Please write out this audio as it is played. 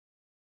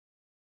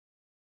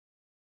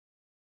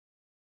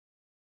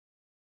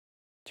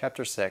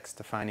Chapter 6,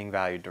 Defining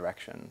Value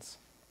Directions.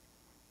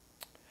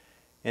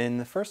 In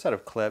the first set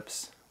of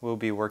clips, we'll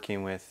be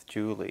working with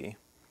Julie,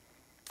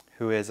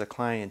 who is a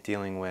client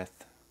dealing with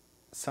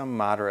some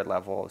moderate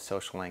level of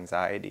social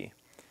anxiety.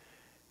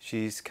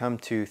 She's come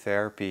to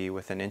therapy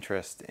with an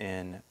interest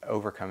in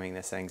overcoming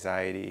this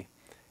anxiety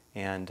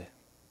and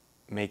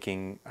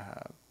making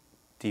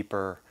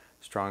deeper,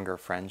 stronger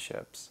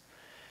friendships,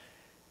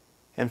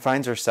 and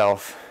finds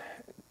herself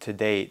to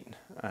date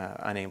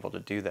unable to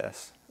do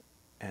this,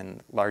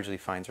 and largely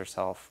finds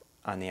herself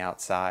on the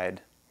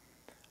outside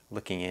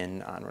looking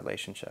in on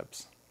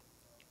relationships.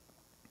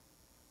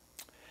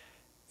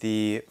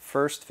 The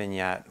first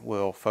vignette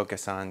will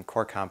focus on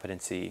core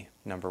competency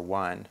number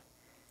 1,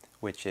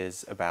 which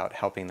is about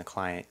helping the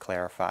client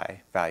clarify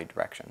value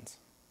directions.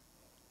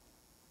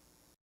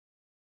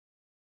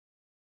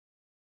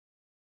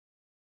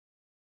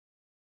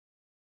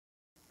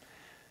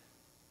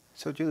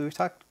 So Julie, we've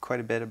talked quite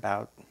a bit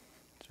about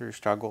sort of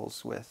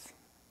struggles with,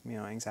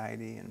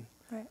 anxiety and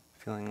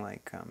feeling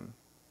like,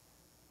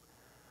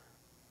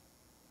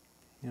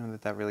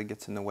 that really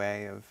gets in the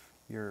way of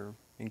your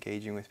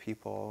engaging with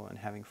people and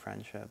having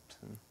friendships.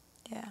 And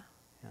Yeah.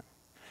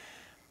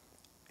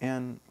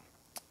 And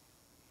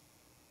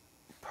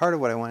part of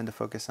what I wanted to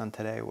focus on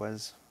today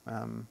was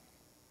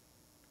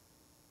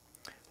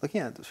looking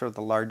at sort of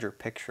the larger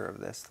picture of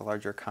this, the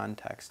larger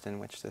context in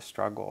which this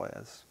struggle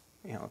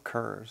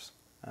occurs.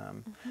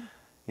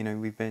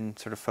 We've been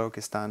sort of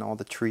focused on all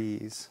the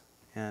trees,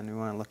 and we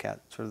want to look at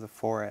sort of the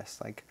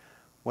forest. Like,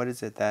 what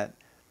is it that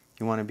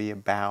you want to be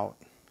about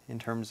in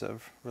terms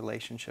of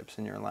relationships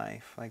in your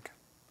life? Like,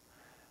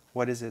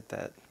 what is it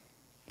that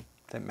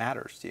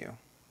matters to you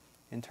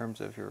in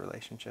terms of your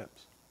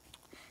relationships?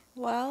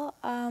 Well,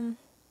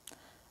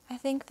 I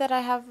think that I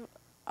have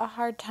a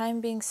hard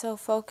time being so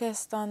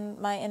focused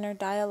on my inner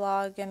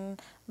dialogue and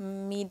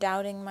me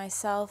doubting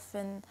myself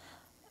and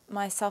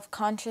my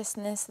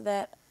self-consciousness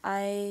that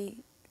I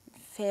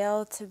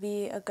fail to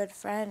be a good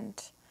friend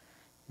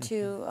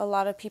to a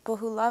lot of people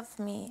who love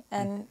me.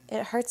 And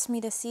it hurts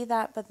me to see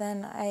that, but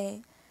then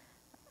I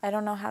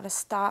don't know how to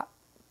stop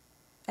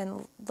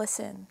and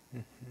listen.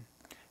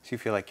 So you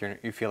feel like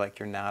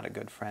you're not a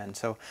good friend.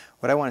 So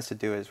what I want us to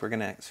do is we're going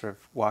to sort of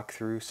walk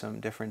through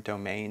some different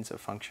domains of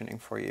functioning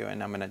for you,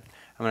 and I'm going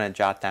to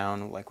jot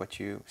down like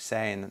what you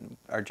say, and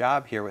our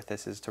job here with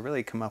this is to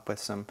really come up with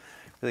some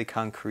really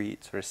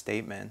concrete sort of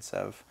statements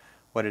of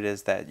what it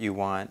is that you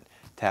want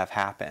to have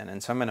happen.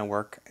 And so I'm going to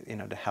work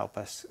to help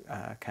us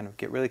kind of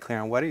get really clear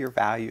on what are your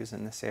values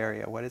in this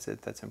area, what is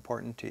it that's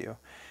important to you.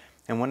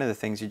 And one of the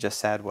things you just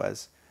said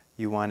was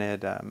you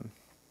wanted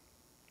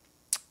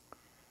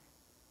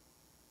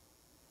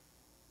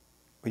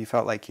you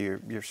felt like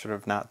you're sort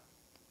of not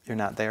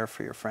there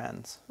for your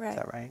friends. Right. Is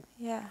that right?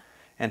 Yeah.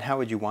 And how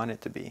would you want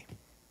it to be?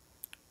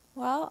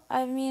 Well,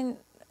 I mean,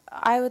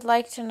 I would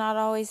like to not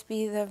always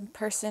be the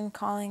person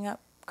calling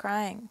up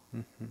crying.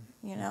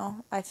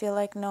 I feel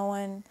like no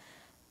one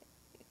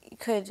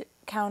could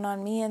count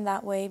on me in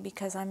that way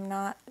because I'm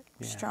not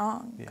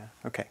strong. Yeah.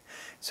 Okay.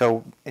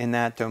 So in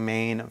that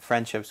domain of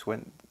friendships,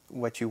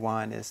 what you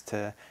want is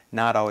to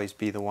not always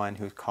be the one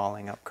who's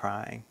calling up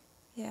crying.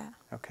 Yeah.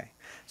 Okay.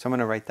 So I'm going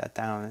to write that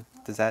down.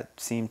 Does that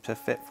seem to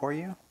fit for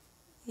you?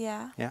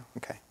 Yeah. Yeah?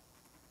 Okay.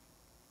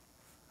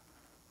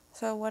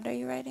 So what are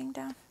you writing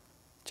down?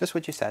 Just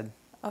what you said.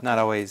 Okay. Not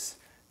always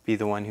be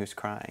the one who's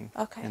crying.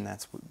 Okay. And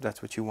that's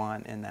what you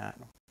want in that.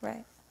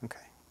 Right. Okay.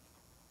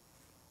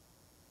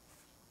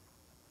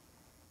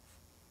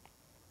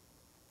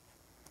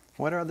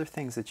 What are other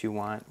things that you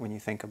want when you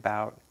think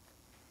about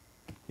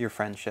your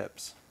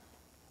friendships?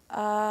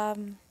 I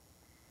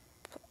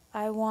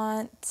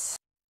want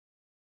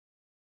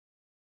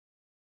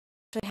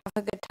to have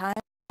a good time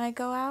when I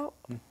go out.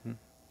 Okay.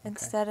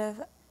 Instead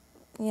of,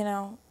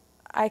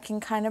 I can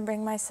kind of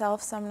bring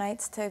myself some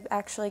nights to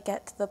actually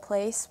get to the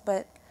place,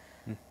 but,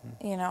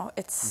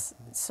 it's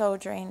so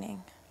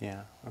draining.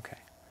 Yeah, okay.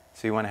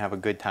 So you want to have a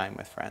good time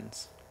with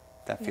friends.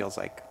 That feels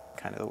like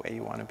kind of the way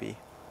you want to be.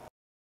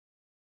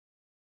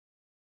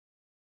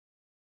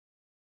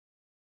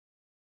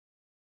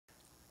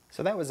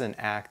 So that was an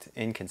ACT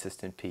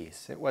inconsistent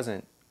piece. It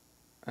wasn't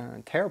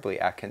terribly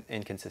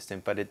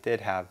inconsistent, but it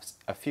did have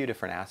a few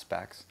different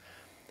aspects.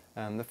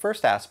 The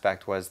first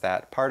aspect was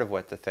that part of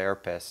what the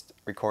therapist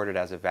recorded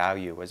as a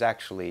value was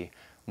actually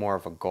more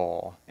of a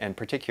goal, and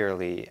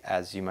particularly,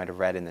 as you might have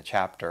read in the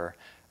chapter,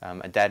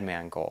 a dead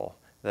man goal.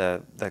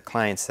 The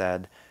client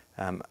said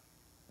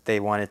they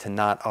wanted to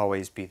not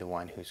always be the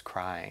one who's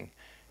crying,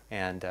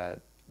 and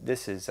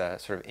this is a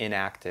sort of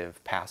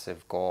inactive,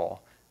 passive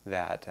goal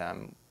that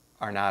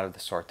are not of the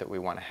sort that we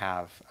want to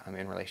have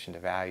in relation to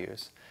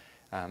values.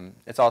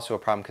 It's also a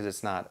problem because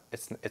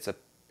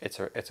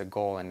it's a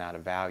goal and not a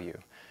value.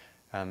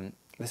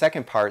 The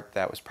second part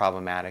that was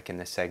problematic in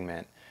this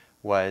segment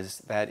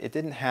was that it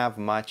didn't have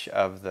much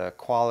of the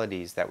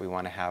qualities that we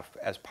want to have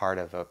as part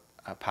of a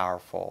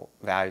powerful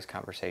values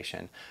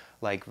conversation,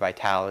 like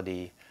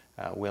vitality,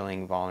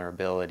 willing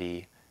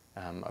vulnerability,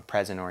 a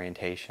present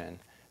orientation.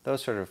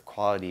 Those sort of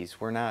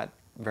qualities were not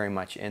very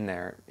much in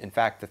there. In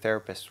fact, the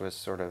therapist was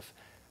sort of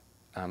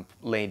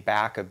laid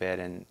back a bit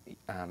and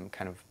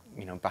kind of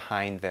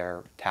behind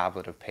their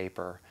tablet of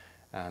paper,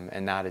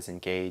 and not as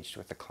engaged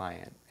with the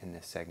client in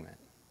this segment.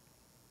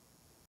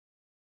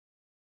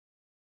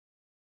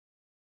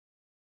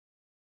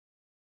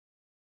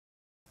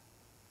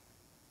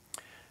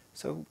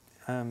 So,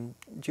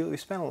 Julie, we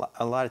spent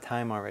a lot of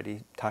time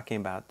already talking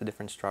about the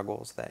different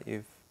struggles that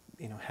you've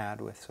had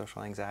with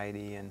social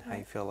anxiety, and how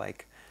you feel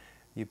like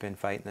you've been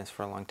fighting this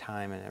for a long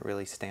time, and it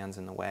really stands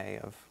in the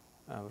way of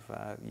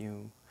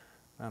you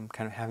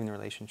kind of having the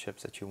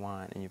relationships that you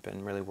want, and you've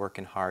been really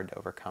working hard to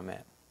overcome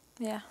it.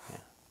 Yeah.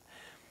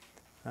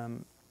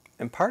 And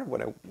part of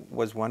what I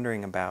was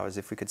wondering about is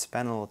if we could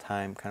spend a little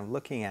time kind of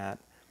looking at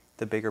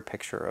the bigger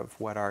picture of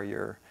what are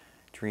your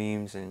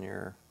dreams and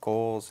your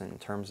goals in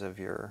terms of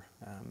your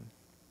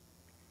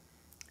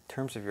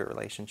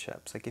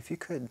relationships. Like, if you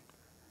could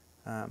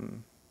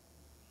sort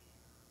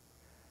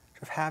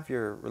of have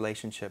your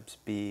relationships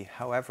be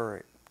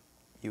however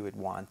you would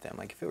want them.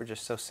 Like, if it were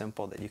just so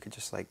simple that you could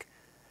just, like,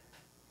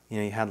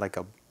 you had like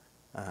a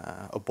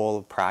bowl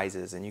of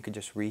prizes, and you could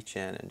just reach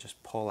in and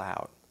just pull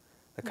out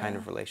the kind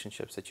of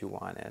relationships that you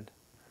wanted.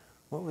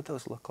 What would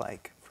those look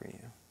like for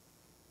you?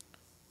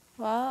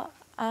 Well,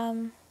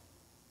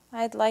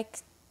 I'd like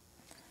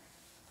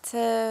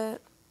to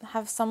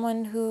have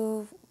someone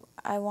who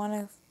I want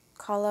to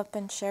call up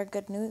and share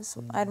good news.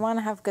 I'd want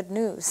to have good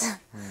news.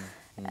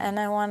 And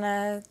I want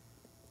to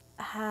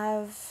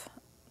have,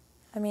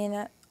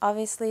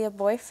 obviously a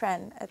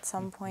boyfriend at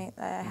some point.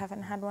 I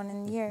haven't had one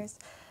in years.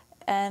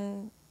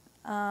 And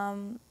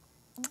I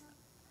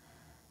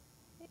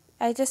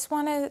just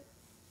want to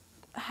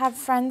have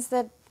friends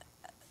that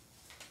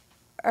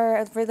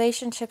are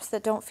relationships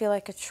that don't feel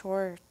like a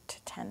chore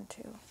to tend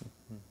to.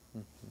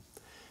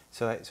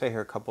 So I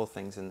hear a couple of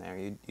things in there.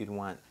 You'd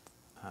want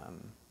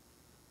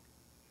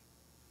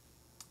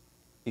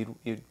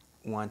you'd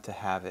want to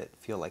have it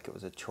feel like it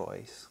was a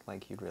choice.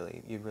 Like you'd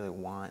really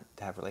want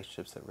to have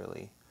relationships that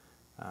really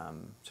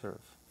sort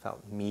of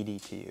felt meaty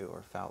to you,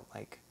 or felt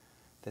like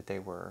that they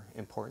were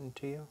important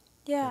to you.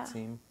 Yeah. That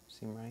seem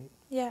right?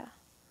 Yeah.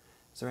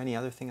 Is there any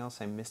other thing else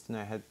I missed in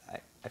there?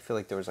 I feel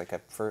like there was like a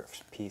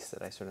first piece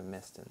that I sort of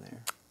missed in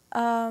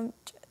there.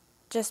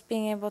 Just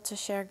being able to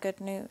share good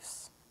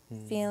news.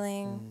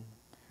 Feeling...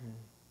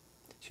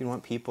 So you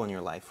want people in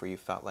your life where you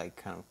felt like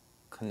kind of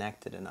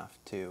connected enough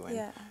to,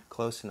 and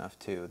close enough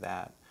to,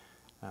 that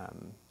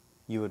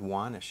you would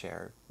want to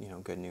share,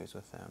 good news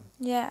with them.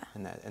 Yeah.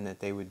 And that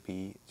they would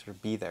be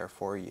there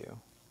for you.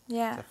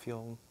 Yeah. Does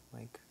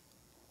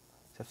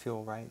that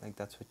feel right? Like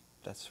that's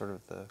sort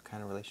of the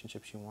kind of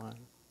relationships you want?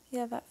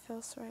 Yeah, that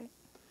feels right.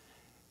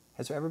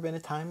 Has there ever been a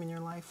time in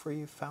your life where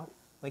you felt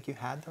like you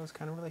had those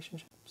kind of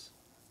relationships?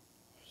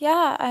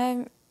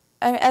 Yeah,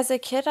 as a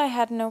kid, I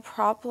had no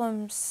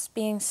problems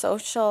being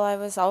social. I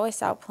was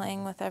always out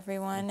playing with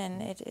everyone,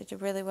 and it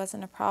really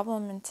wasn't a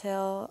problem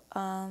until,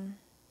 I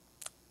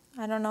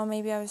don't know,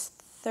 maybe I was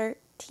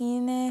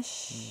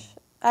 13-ish.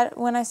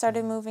 When I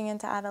started moving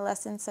into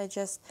adolescence, I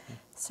just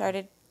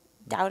started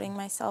doubting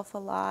myself a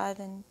lot.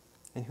 And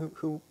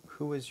who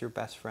was your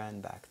best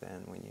friend back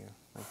then when you,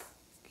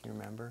 can you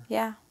remember?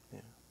 Yeah.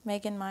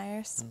 Megan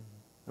Myers.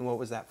 And what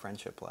was that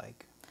friendship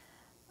like?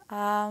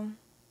 I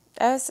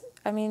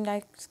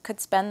could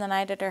spend the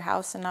night at her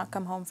house and not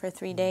come home for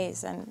 3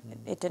 days, and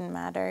it didn't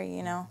matter,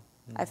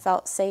 I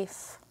felt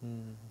safe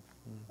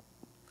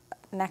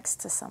next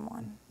to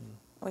someone,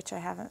 which I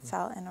haven't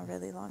felt in a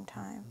really long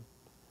time.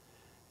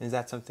 Is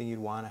that something you'd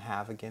want to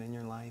have again in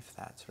your life?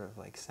 That sort of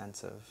like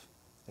sense of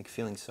like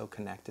feeling so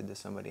connected to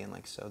somebody and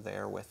like so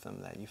there with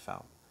them that you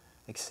felt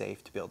like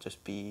safe to be able to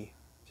just be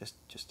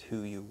just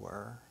who you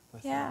were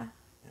with them?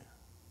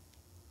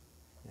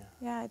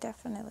 Yeah, I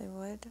definitely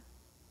would.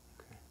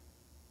 Okay.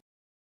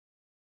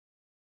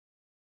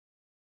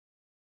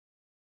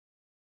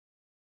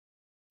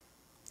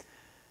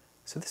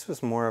 So this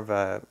was more of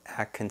a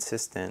Act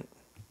Consistent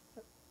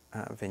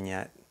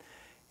vignette.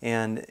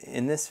 And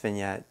in this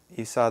vignette,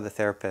 you saw the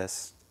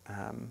therapist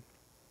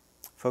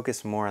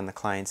focus more on the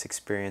client's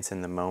experience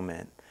in the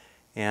moment.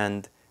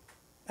 And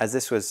as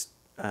this was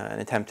an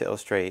attempt to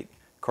illustrate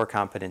core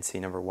competency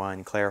number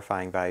 1,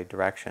 clarifying value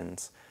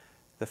directions,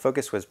 the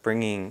focus was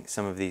bringing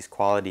some of these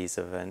qualities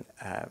of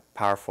a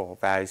powerful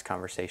values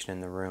conversation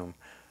in the room,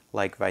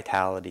 like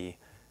vitality,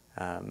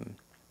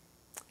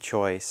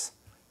 choice.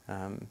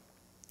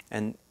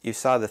 And you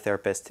saw the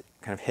therapist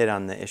kind of hit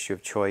on the issue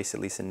of choice, at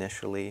least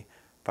initially,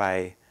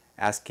 by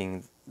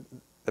asking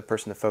the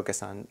person to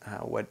focus on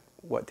what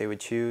they would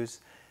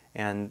choose.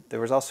 And there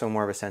was also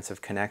more of a sense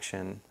of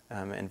connection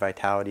and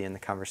vitality in the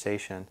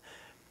conversation,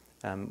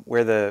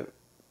 where the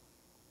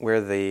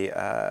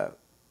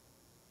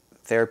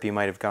therapy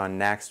might have gone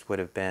next would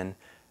have been,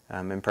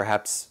 and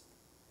perhaps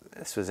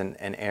this was an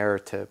error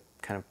to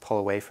kind of pull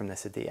away from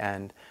this at the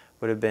end,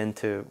 would have been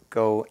to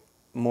go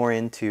more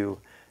into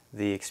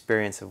the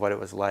experience of what it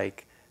was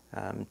like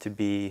to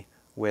be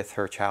with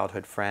her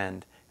childhood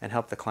friend, and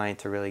help the client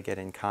to really get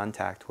in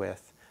contact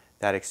with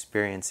that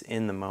experience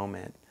in the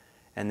moment,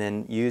 and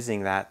then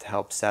using that to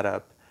help set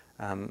up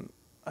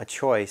a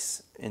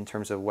choice in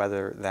terms of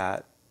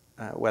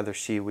whether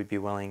she would be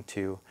willing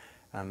to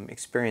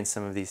experience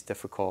some of these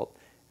difficult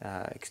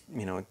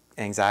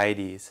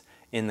anxieties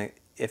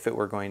if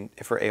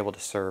we're able to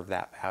serve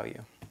that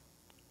value.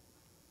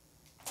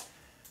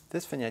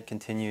 This vignette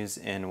continues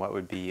in what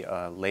would be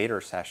a later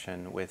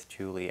session with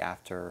Julie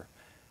after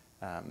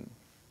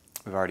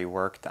we've already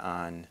worked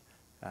on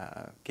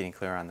getting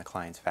clear on the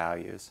client's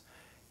values.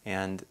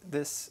 And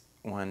this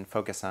one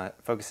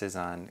focuses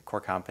on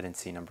core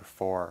competency number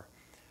 4,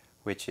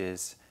 which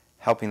is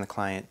helping the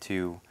client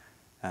to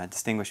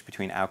distinguish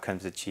between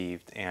outcomes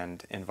achieved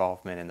and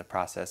involvement in the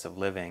process of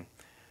living.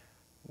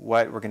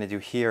 What we're going to do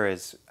here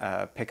is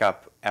pick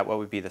up at what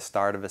would be the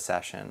start of a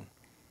session,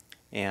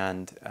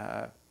 and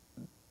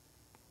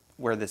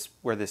where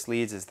this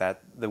leads is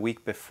that the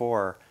week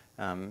before,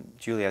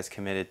 Julia has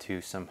committed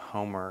to some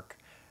homework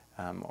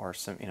or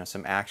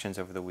some actions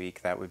over the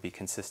week that would be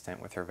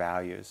consistent with her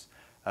values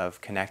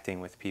of connecting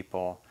with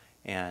people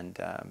and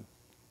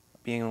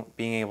being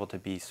able to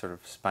be sort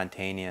of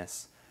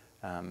spontaneous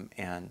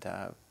and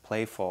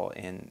playful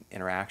in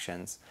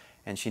interactions.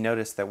 And she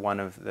noticed that one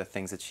of the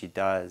things that she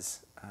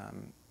does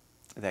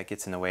that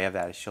gets in the way of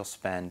that is she'll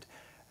spend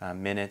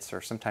minutes or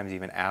sometimes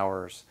even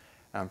hours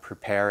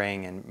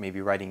preparing and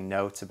maybe writing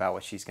notes about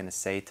what she's going to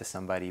say to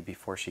somebody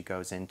before she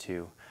goes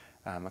into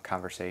a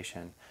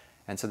conversation.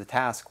 And so the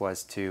task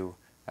was to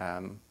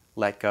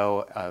let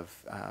go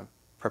of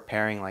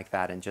preparing like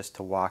that and just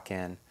to walk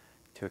in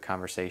to a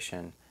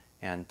conversation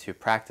and to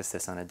practice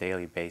this on a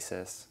daily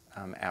basis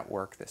at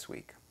work this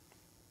week.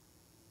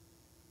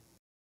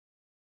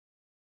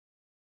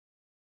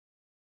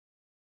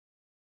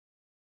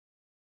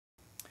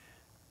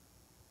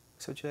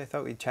 So Julie, I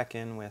thought we'd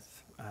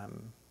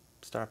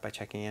start by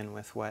checking in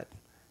with what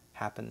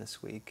happened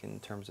this week in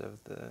terms of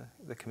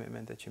the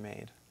commitment that you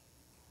made.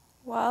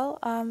 Well,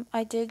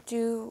 I did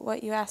do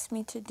what you asked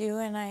me to do,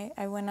 and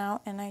I went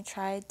out and I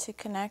tried to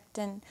connect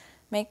and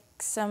make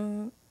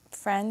some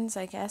friends,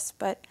 I guess,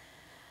 but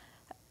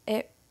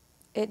it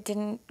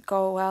didn't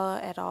go well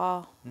at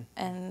all. Mm-hmm.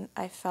 And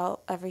I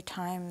felt every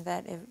time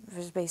that it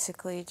was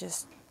basically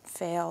just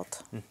failed.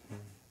 Mm-hmm.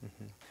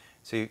 Mm-hmm.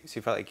 So you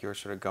felt like you were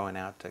sort of going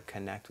out to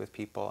connect with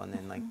people, and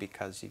then like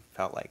because you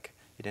felt like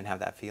you didn't have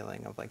that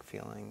feeling of like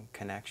feeling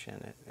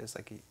connection, it was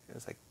like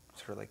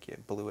sort of like you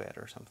blew it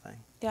or something.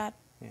 Yeah.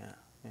 Yeah.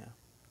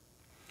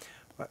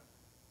 But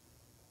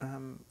I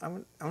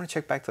want to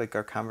check back to like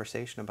our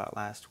conversation about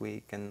last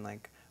week, and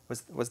like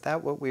was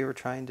that what we were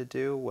trying to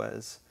do?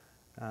 Was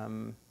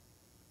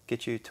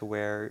get you to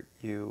where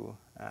you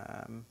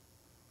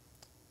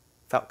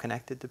felt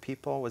connected to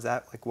people? Was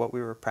that like what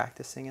we were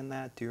practicing in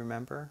that? Do you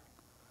remember?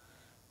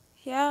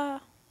 Yeah,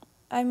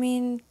 I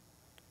mean,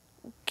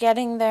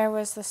 getting there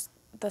was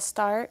the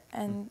start,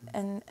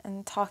 and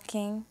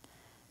talking,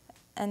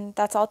 and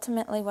that's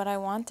ultimately what I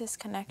want is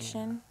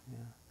connection.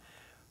 Yeah.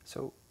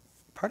 So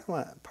part of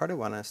what I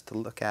want us to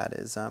look at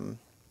is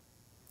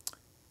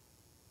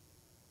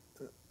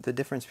the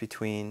difference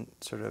between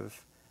sort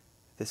of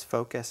this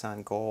focus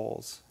on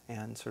goals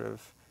and sort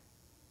of,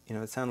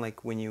 it sounded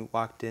like when you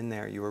walked in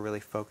there, you were really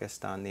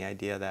focused on the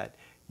idea that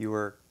you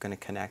were going to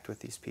connect with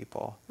these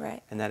people.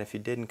 Right. And that if you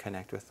didn't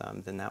connect with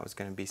them, then that was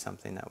going to be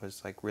something that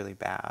was like really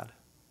bad.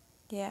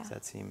 Yeah. Does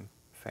that seem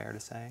fair to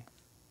say?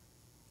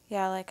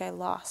 Yeah, like I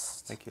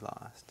lost. Like you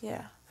lost.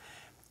 Yeah.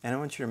 And I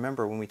want you to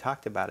remember when we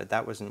talked about it,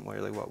 that wasn't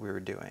really what we were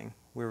doing.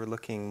 We were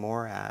looking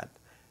more at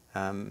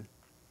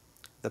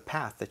the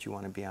path that you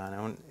want to be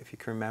on. If you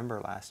can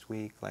remember last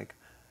week, like,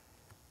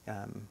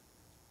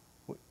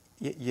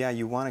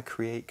 you want to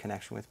create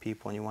connection with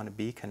people and you want to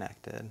be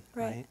connected,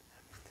 right?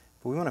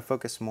 But we want to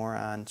focus more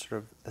on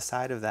sort of the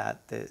side of that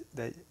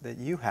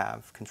you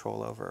have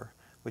control over,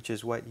 which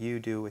is what you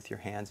do with your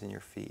hands and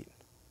your feet.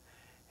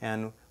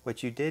 And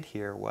what you did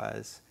here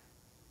was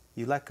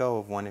you let go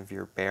of one of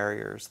your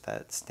barriers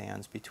that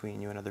stands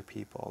between you and other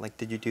people. Like,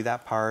 did you do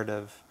that part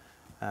of,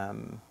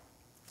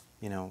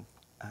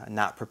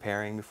 not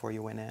preparing before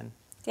you went in?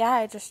 Yeah,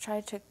 I just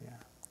tried to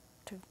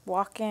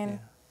walk in.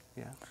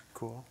 Yeah.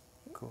 Cool.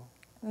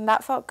 And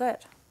that felt good.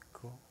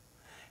 Cool.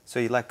 So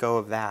you let go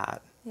of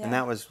that. Yeah. And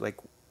that was like,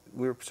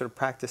 we were sort of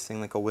practicing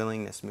like a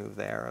willingness move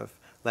there of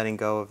letting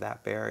go of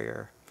that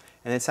barrier.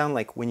 And it sounded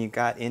like when you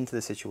got into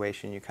the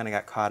situation, you kind of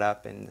got caught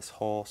up in this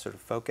whole sort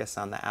of focus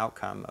on the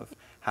outcome of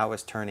how it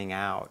was turning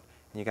out.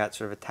 And you got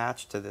sort of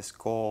attached to this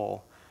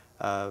goal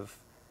of,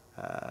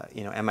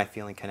 am I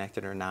feeling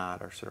connected or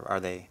not? Or sort of,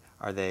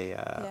 are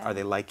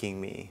they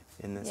liking me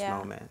in this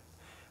moment?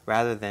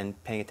 Rather than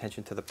paying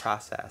attention to the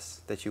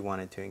process that you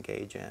wanted to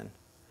engage in,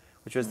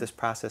 which was this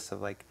process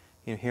of like,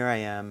 here I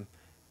am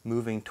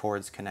moving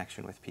towards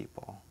connection with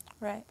people.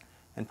 Right.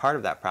 And part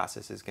of that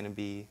process is going to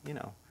be,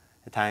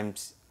 at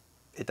times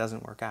it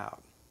doesn't work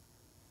out.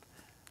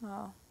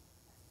 Oh.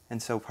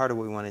 And so part of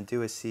what we want to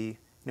do is see,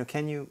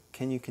 can you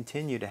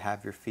continue to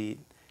have your feet,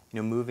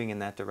 moving in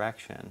that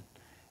direction,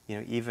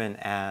 even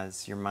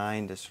as your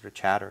mind is sort of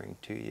chattering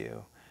to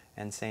you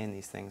and saying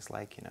these things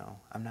like,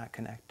 I'm not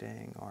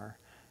connecting, or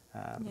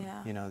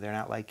Yeah. You know, they're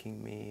not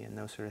liking me and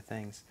those sort of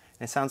things.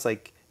 And it sounds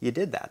like you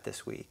did that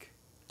this week.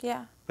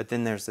 Yeah. But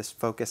then there's this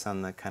focus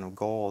on the kind of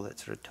goal that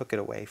sort of took it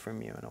away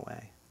from you in a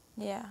way.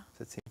 Yeah.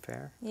 Does that seem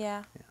fair?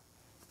 Yeah. Yeah.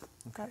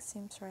 Okay. That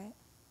seems right.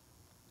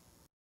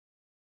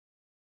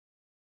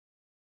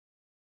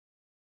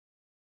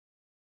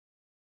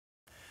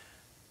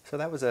 So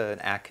that was an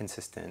act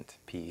consistent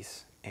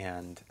piece,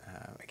 and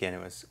again,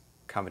 it was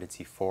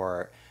competency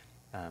 4.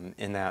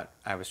 In that,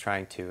 I was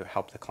trying to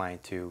help the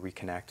client to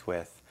reconnect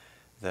with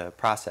the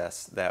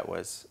process that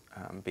was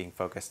being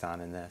focused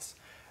on in this,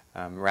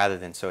 rather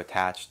than so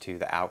attached to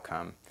the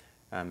outcome.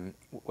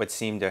 What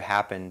seemed to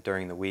happen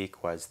during the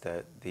week was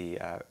that the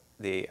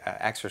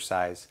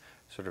exercise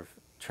sort of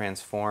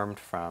transformed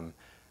from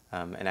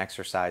an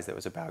exercise that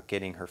was about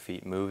getting her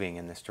feet moving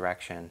in this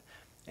direction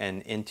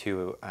and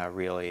into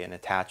really an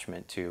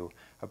attachment to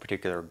a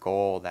particular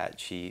goal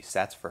that she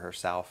sets for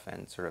herself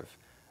and sort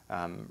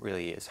of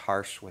really is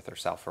harsh with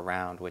herself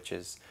around, which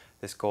is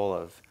this goal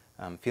of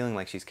feeling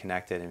like she's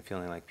connected and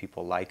feeling like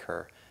people like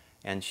her.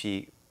 And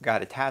she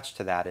got attached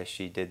to that as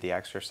she did the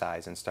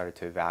exercise and started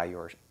to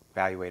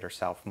evaluate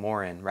herself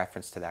more in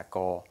reference to that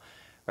goal,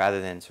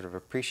 rather than sort of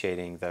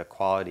appreciating the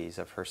qualities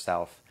of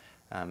herself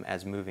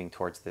as moving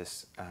towards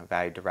this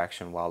valued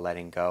direction while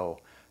letting go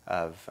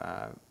of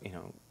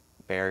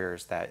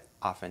barriers that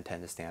often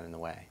tend to stand in the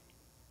way.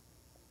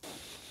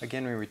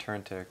 Again, we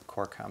return to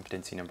core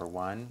competency number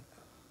 1,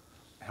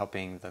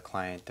 helping the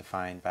client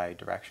define valued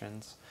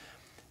directions.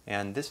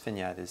 And this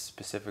vignette is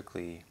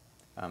specifically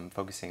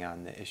focusing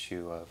on the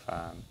issue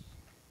of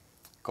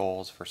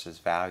goals versus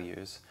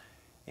values.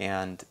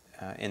 And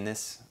in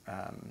this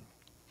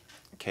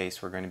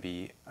case, we're going to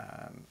be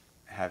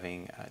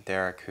having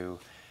Derek, who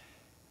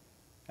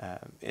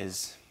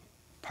is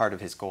part of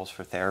his goals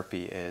for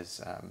therapy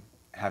is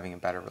having a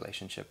better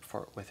relationship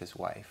with his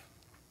wife.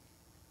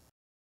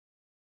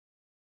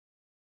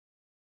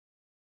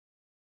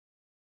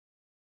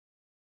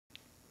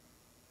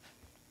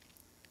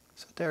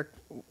 So Derek,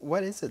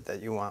 what is it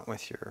that you want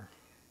with your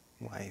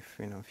wife?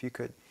 You know, if you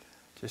could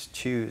just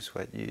choose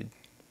what you'd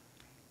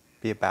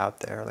be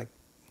about there, like,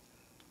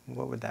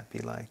 what would that be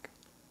like?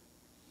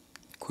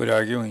 Quit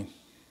arguing.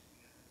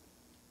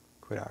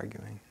 Quit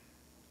arguing.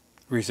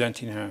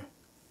 Resenting her.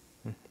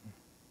 Mm-hmm.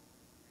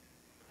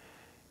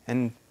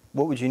 And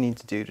what would you need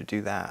to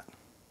do that?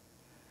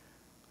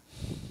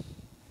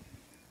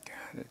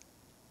 God,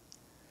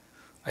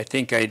 I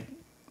think I'd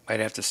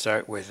have to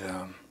start with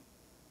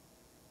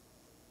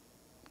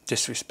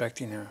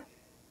disrespecting her.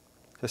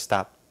 To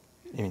stop,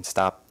 you mean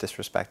stop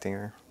disrespecting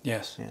her?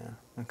 Yes. Yeah,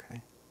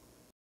 okay.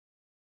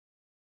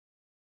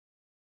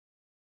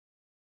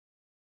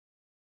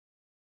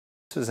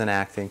 This was an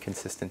act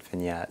inconsistent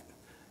vignette.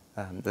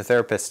 The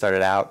therapist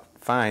started out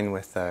fine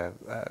with a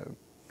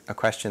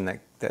question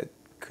that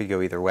could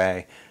go either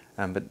way,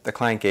 but the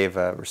client gave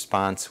a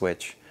response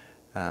which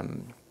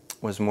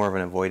was more of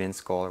an avoidance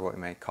goal, or what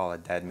we might call a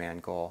dead man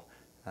goal.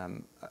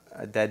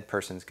 A dead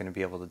person is going to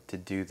be able to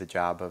do the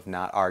job of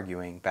not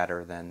arguing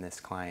better than this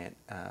client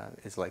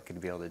is likely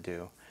to be able to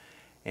do.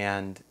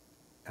 And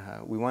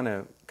we want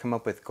to come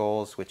up with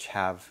goals which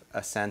have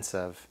a sense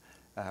of,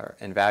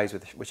 and values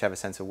which have a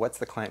sense of what's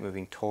the client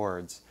moving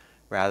towards,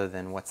 rather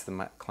than what's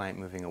the client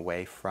moving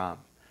away from.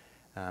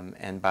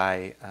 And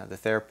by the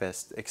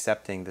therapist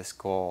accepting this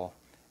goal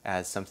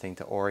as something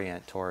to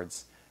orient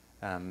towards,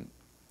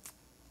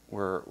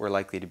 we're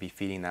likely to be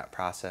feeding that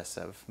process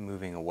of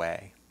moving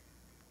away.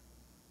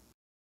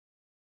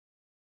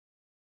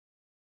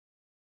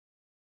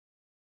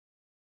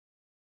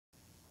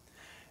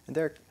 And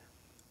Derek,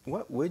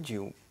 what would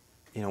you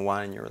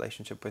want in your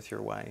relationship with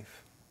your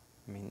wife?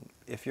 I mean,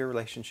 if your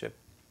relationship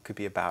could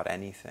be about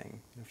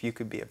anything, if you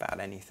could be about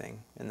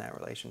anything in that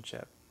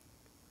relationship,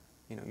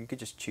 you could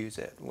just choose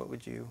it. What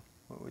would you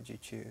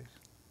choose?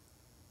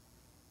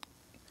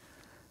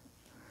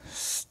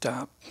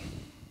 Stop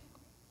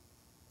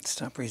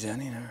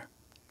resenting her.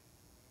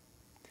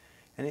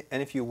 And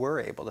if you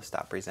were able to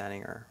stop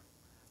resenting her,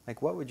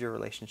 like, what would your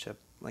relationship,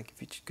 like,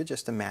 if you could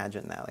just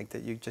imagine that, like,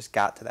 that you just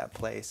got to that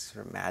place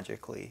sort of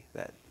magically,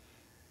 that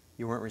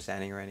you weren't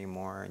resenting her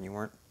anymore and you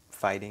weren't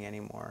fighting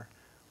anymore,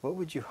 what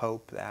would you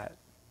hope that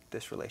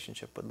this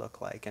relationship would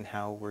look like, and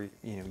how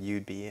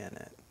you'd be in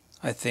it?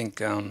 I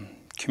think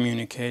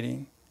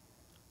communicating,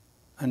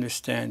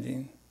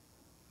 understanding,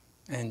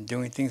 and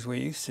doing things we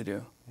used to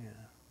do. Yeah,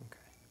 okay.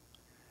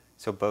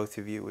 So both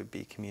of you would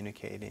be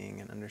communicating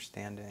and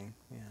understanding.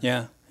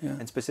 Yeah.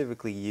 And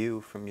specifically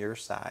you, from your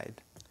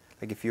side,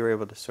 like, if you were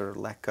able to sort of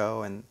let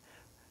go and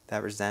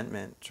that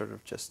resentment sort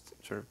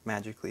of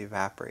magically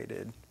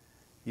evaporated,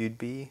 you'd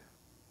be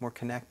more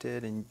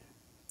connected and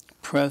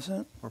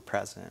Present. more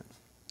present.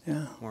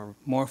 Yeah.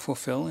 More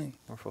fulfilling.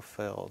 More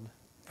fulfilled,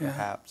 Yeah.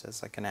 perhaps,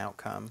 as like an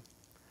outcome.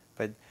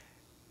 But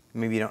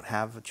maybe you don't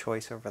have a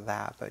choice over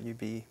that, but you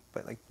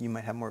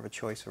might have more of a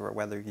choice over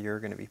whether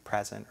you're going to be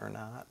present or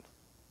not.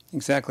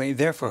 Exactly.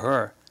 There for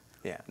her.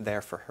 Yeah,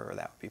 there for her,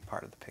 that would be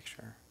part of the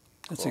picture.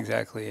 That's Cool.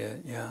 exactly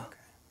it, yeah. Okay.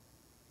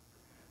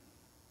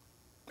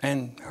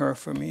 And her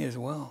for me as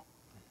well.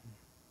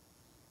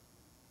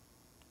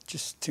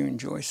 just to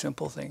enjoy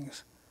simple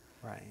things.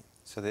 Right.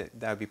 So that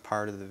would be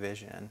part of the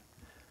vision.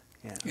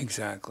 Yeah.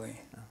 Exactly.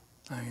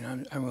 Yeah. I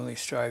mean, I'm really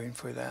striving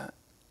for that.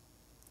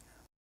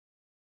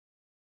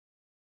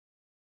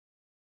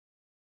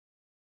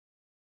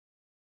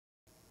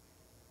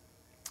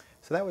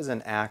 So that was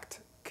an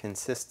ACT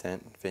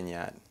consistent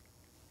vignette.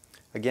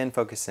 Again,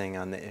 focusing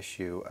on the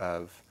issue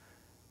of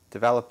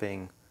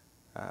developing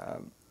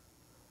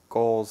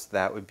goals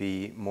that would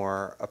be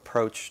more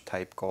approach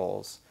type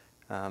goals.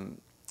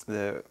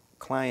 The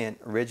client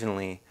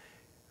originally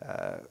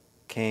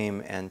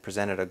came and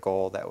presented a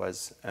goal that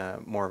was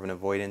more of an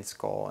avoidance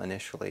goal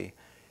initially,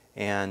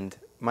 and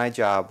my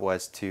job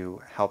was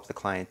to help the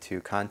client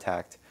to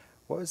contact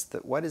what is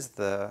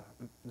the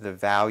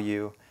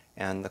value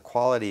and the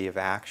quality of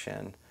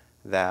action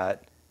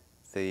that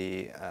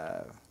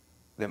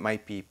that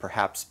might be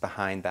perhaps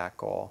behind that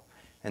goal.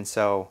 And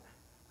so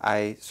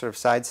I sort of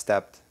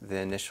sidestepped the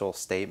initial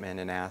statement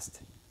and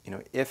asked,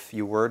 if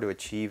you were to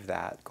achieve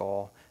that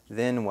goal,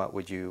 then what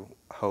would you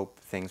hope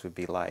things would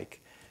be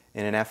like,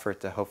 in an effort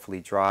to hopefully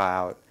draw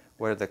out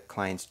what are the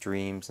client's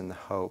dreams and the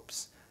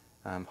hopes,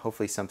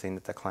 hopefully something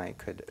that the client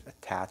could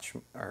attach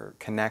or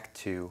connect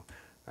to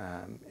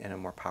in a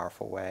more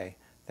powerful way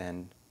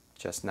than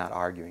just not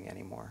arguing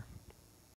anymore.